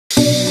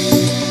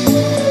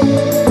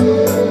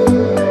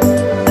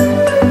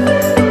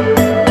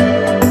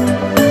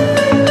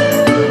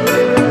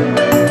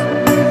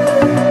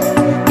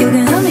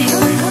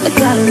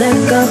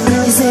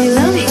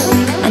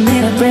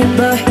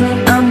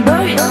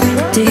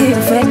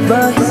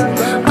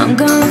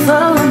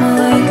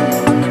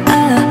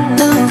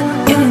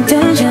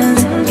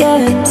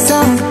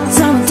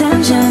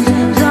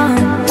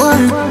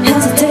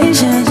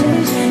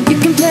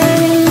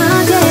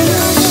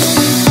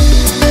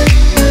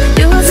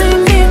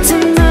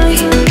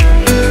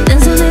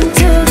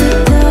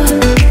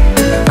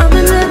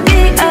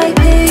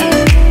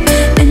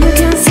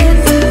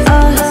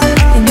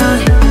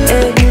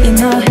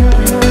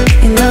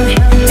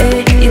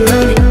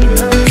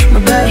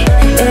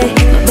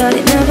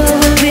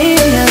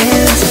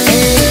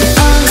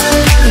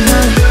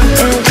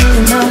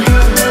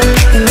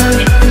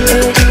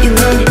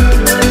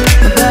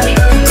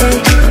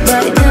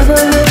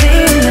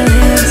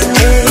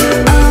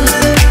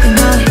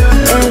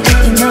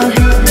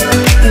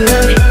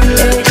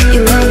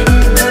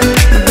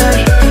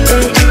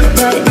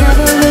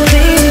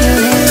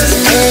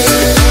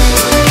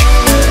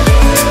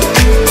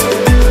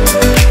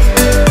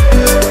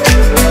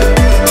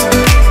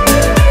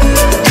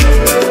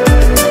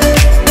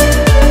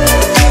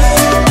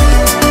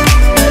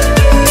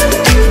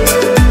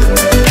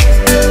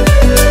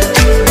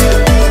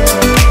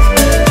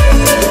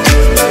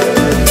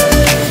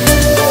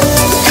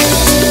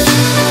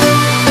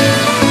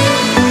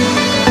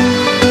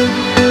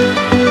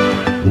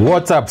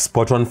What's up,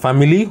 Spot On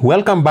family?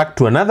 Welcome back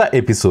to another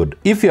episode.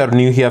 If you are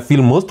new here,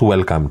 feel most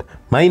welcomed.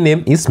 My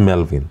name is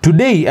Melvin.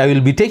 Today, I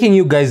will be taking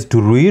you guys to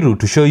Ruiru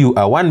to show you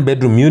a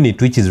one-bedroom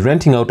unit which is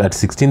renting out at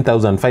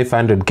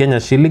 16,500 Kenya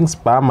shillings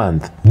per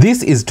month.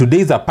 This is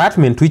today's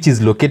apartment which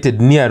is located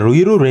near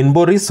Ruiru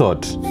Rainbow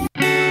Resort.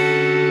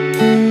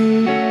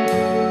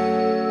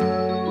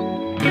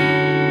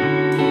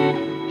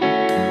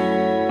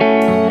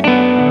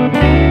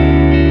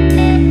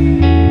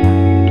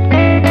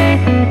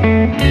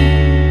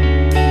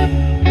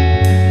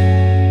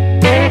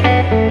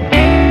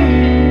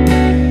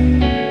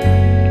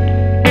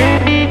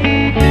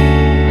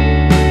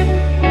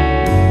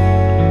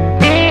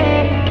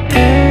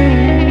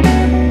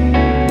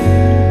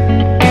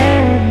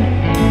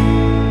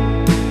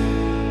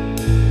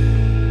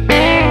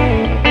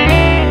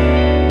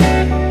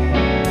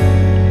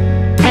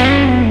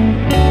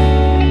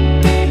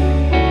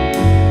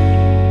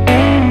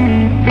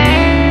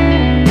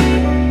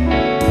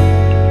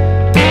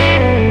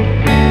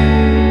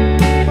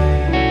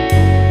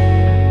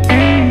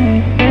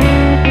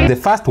 The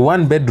first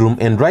one bedroom,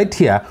 and right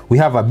here we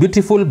have a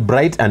beautiful,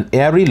 bright and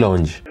airy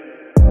lounge.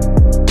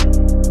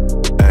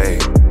 Hey,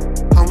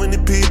 how many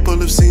people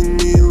have seen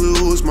me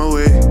lose my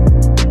way?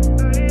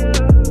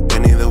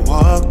 And either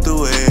walked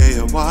away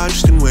or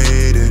watched and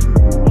waited.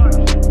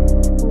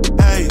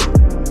 Hey,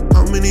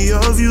 how many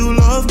of you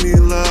love me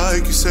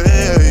like you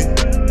say?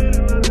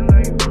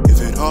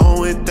 If it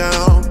all went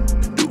down,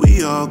 do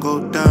we all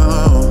go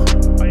down?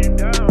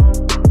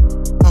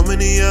 How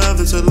many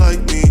others are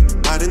like me,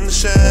 hide in the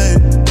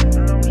shade?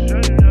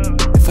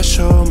 If I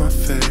show my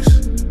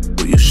face,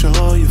 will you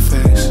show your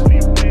face?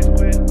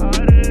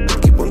 I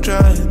keep on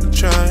trying,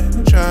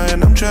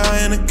 I'm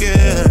trying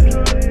again.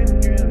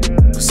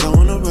 Cause I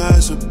wanna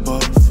rise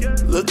above,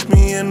 look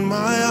me in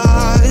my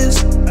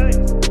eyes.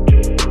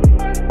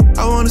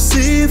 I wanna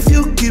see if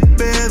you keep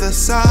bear the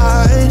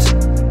size.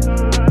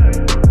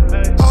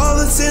 All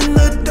that's in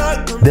the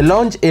dark. The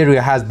lounge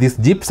area has this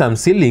gypsum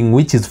ceiling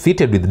which is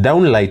fitted with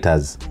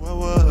downlighters.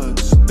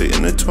 They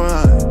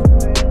intertwine.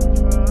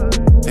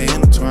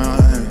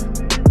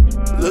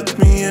 Look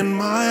me in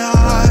my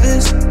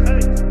eyes.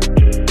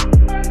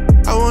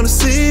 I wanna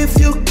see if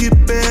you keep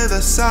bear the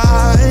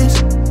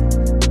size.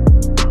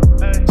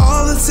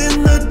 All that's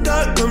in the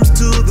dark comes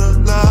to the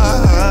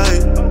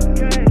light.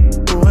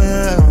 Who I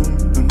am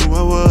and who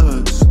I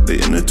was, they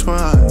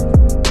intertwine.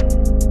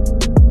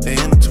 They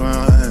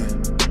intertwine.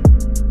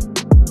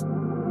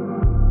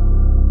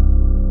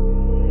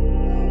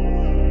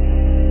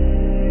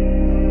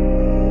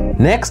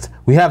 Next,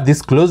 we have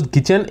this closed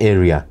kitchen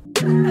area.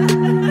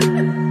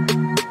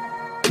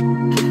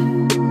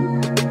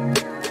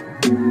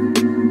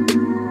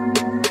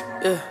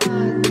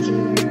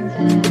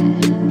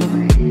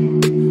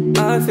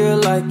 I feel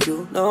like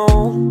you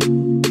know.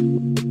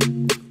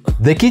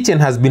 The kitchen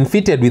has been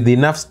fitted with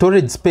enough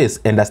storage space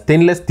and a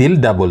stainless steel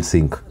double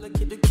sink.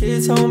 Keep the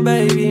kids home,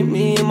 baby,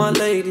 me and my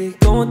lady.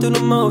 Going through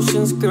the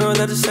motions, girl,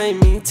 that just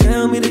ain't me.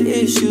 Tell me the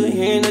issue,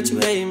 hearing that you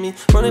hate me.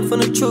 Running from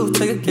the truth,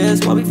 take a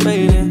guess while we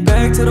fading.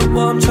 Back to the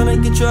wall, I'm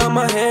trying to get you out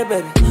my head,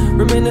 baby.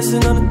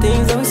 Reminiscing on the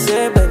things that we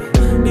said, baby.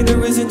 Need a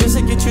reason just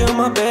to get you in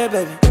my bed,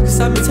 baby. Cause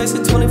I've been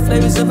tasting 20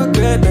 flavors of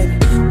regret, baby.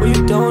 When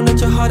you don't let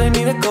your heart, I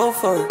need to go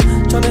for it.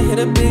 Tryna hit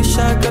a big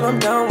shot, girl, I'm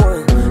down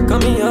one.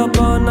 Got me up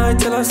all night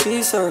till I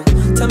see some.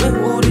 Tell me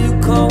who do you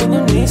call when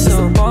you need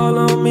some? Fall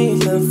on me,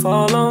 then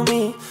fall on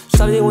me.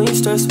 Shawty, when you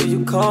stress, will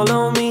you call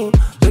on me?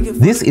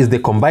 This is the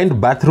combined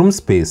bathroom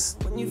space.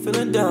 When you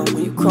feeling down,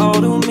 when you call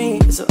to me,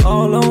 it's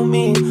all on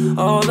me,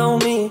 all on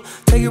me.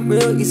 Take it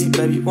real easy,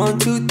 baby, 1,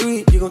 2,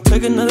 3. You gon'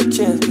 take another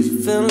chance, cause you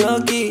feelin'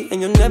 lucky.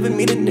 And you'll never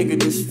meet a nigga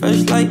this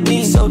fresh like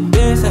me. So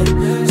dance, hey,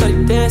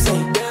 shawty dance,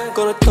 hey.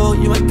 Gonna throw,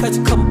 you might catch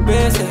a couple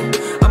bands, hey.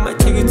 I might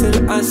take you to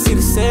the ice, see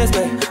the sands,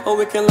 babe. Or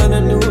we can learn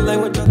a new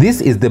language. This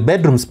is the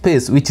bedroom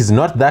space, which is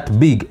not that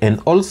big, and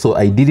also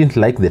I didn't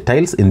like the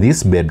tiles in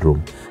this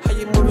bedroom. How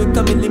you moving,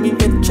 got me, leave me in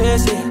the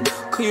chance, yeah.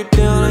 Cool you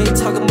down, I ain't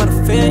talking about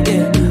a fan,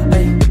 yeah.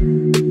 Ay,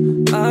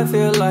 I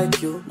feel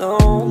like you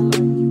know.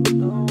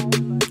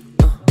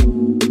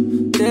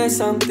 There's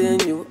something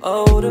you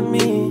owe to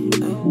me.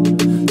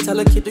 Ay, tell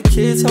her keep the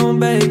kids home,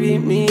 baby,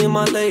 me and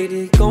my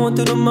lady. Going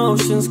through the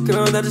motions,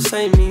 girl, that just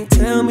ain't me.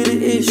 Tell me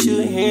the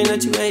issue, hearing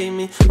that you hate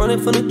me. Running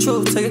from the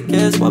truth, take a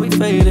guess while we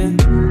fading.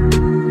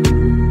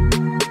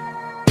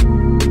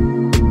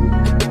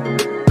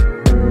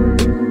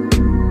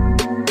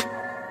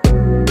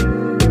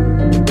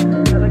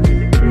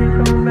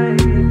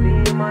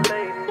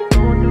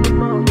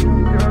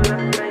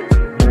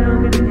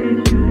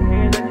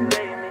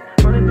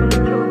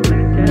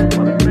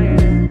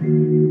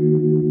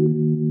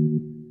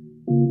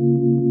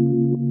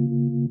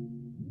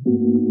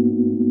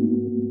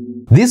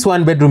 This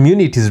one-bedroom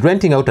unit is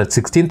renting out at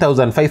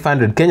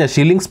 16,500 Kenya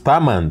shillings per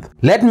month.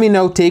 Let me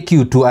now take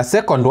you to a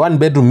second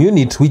one-bedroom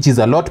unit which is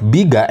a lot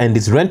bigger and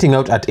is renting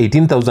out at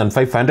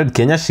 18,500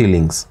 Kenya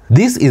shillings.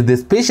 This is the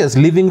spacious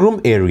living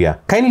room area.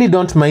 Kindly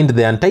don't mind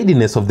the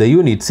untidiness of the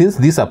unit since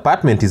this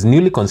apartment is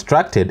newly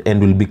constructed and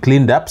will be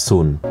cleaned up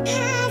soon.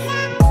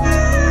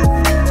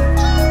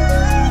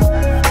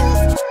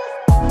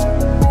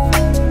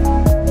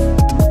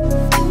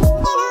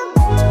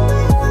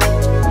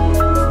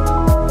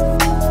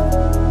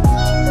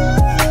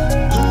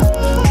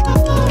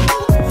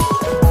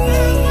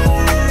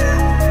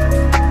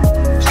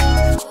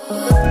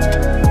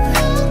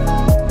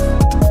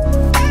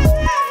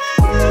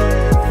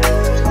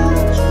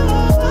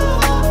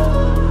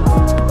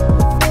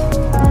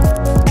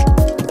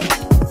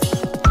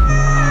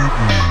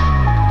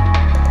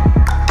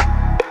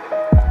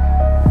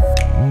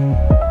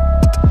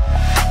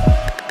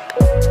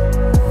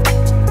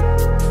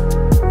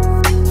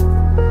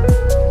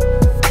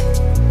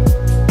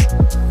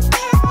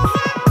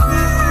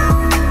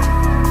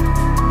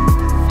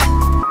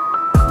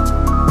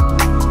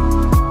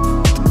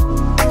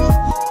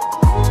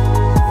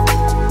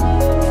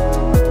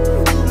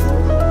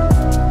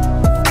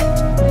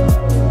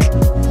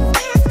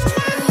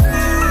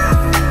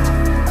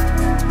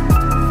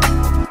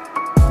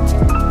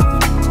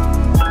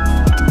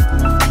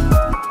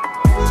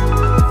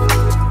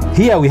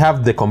 Here we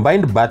have the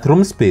combined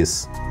bathroom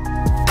space.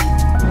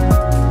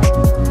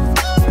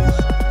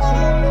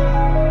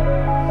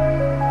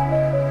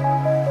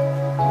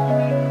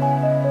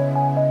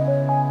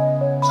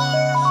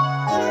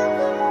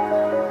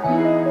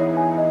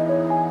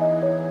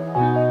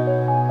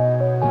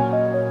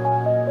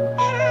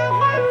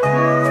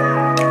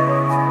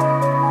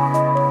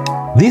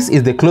 This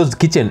is the closed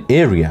kitchen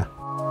area.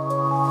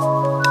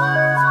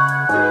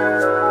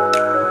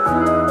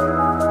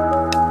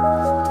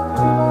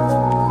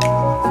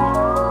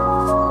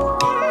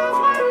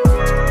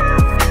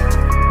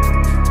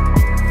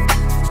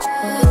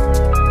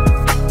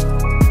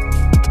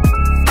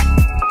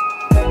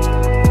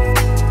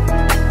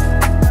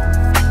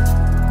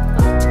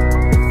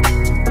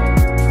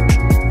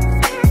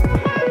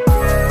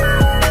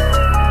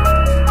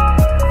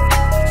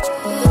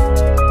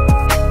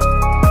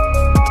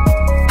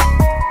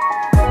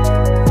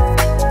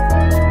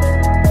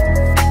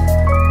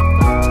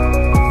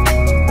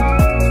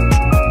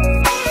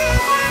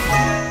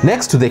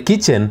 Next to the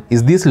kitchen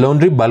is this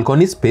laundry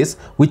balcony space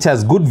which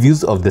has good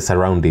views of the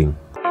surrounding.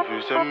 If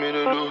you send me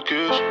the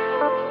location,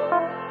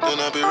 then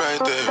I'll be right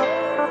there.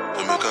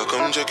 And make I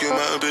come check you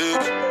my big.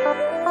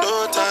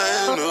 No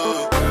time,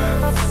 no.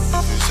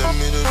 If you send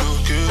me the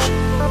location,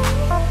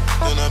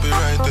 then I'll be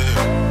right there.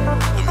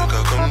 And make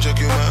I come check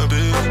you my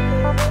big.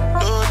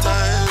 No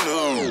time,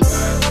 no.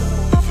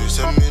 If you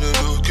send me the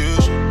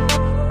location,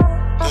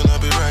 then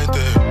I'll be right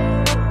there.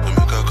 And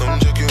make I come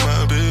check you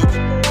my big.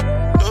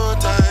 No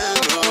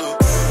time, no.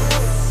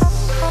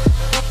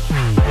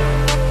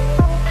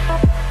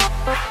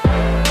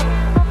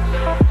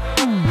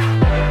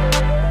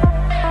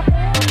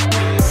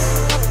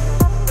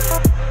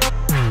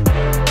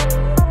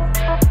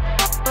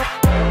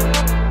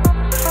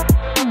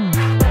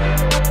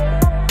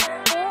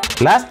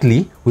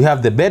 Lastly, we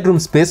have the bedroom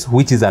space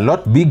which is a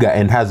lot bigger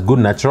and has good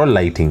natural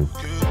lighting.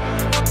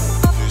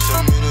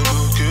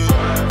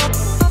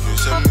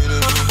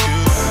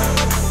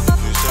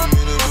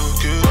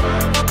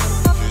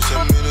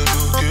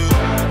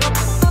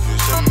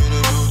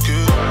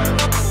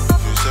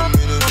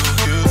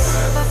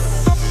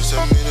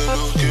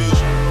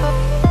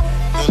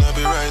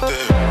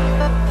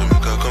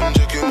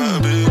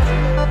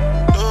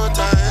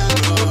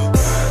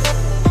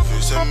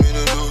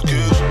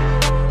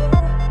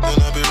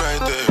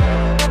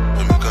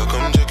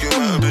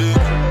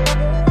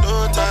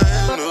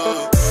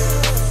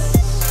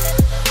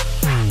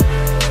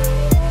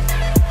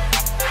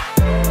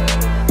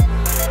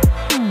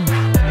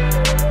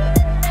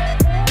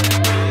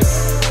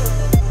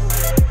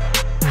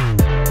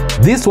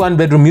 This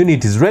one-bedroom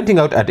unit is renting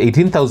out at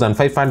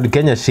 18,500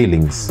 Kenya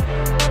shillings.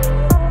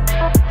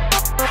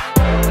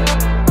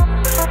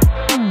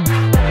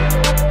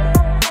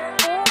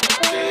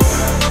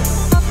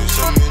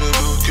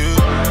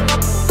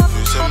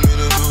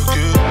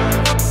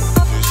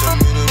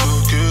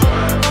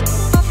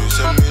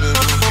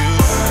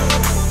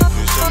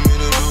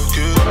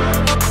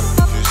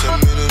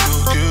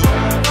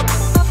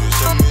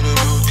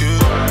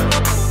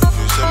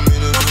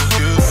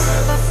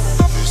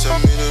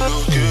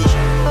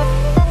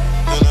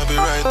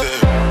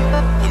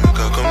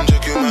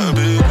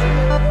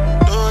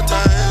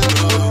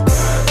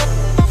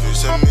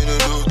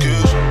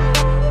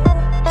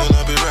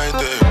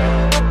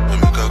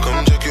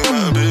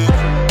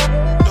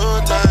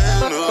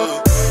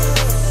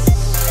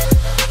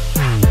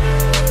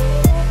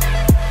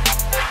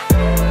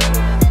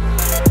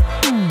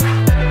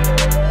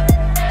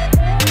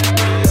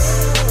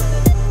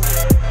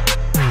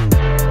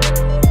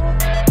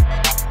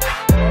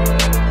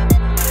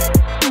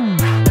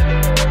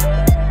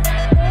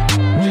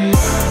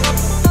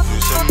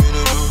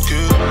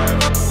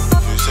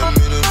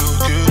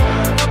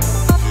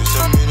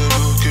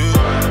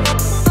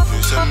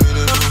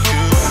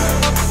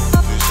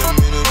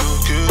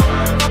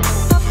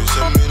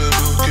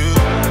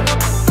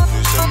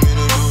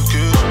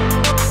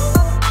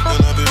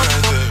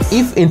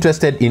 If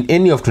interested in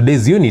any of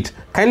today's unit,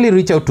 kindly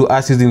reach out to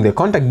us using the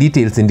contact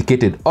details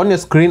indicated on your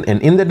screen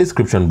and in the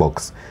description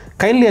box.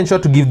 Kindly ensure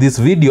to give this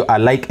video a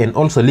like and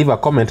also leave a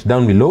comment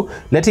down below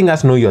letting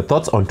us know your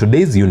thoughts on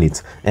today's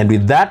units. And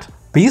with that,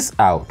 peace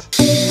out.